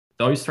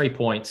Those 3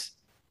 points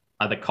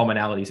are the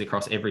commonalities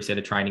across every set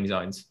of training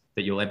zones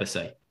that you'll ever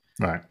see.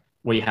 Right.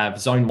 We have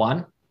zone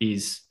 1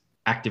 is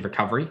active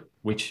recovery,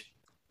 which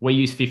we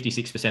use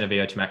 56% of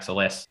VO2 max or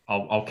less.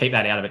 I'll keep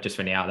that out of it just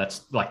for now.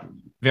 That's like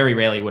very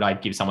rarely would I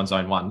give someone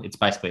zone 1. It's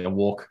basically a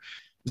walk.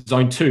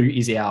 Zone 2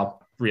 is our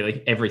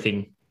really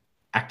everything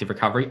active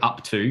recovery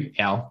up to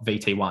our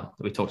VT1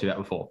 that we talked about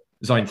before.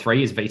 Zone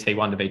 3 is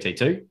VT1 to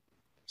VT2.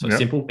 So it's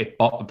simple. It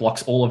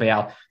blocks all of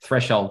our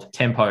threshold,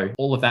 tempo,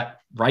 all of that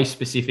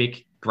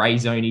race-specific, grey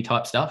zoney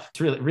type stuff. It's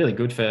really, really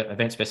good for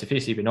event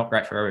specificity, but not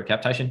great for aerobic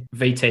capitation.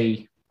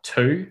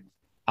 VT2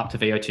 up to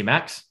VO2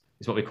 max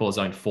is what we call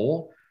zone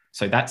 4.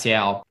 So that's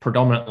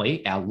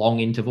predominantly our long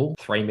interval,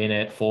 3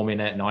 minute, 4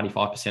 minute,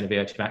 95% of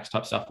VO2 max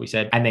type stuff we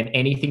said. And then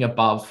anything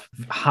above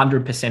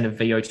 100% of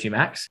VO2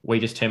 max,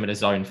 we just term it as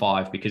zone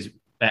 5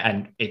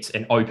 and it's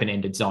an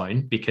open-ended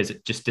zone because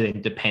it just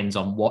depends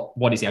on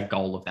what is our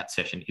goal of that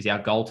session. Is our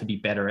goal to be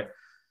better at,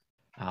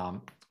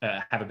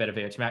 have a better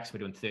VO2 max? We're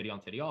doing 30 on,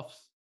 30 offs.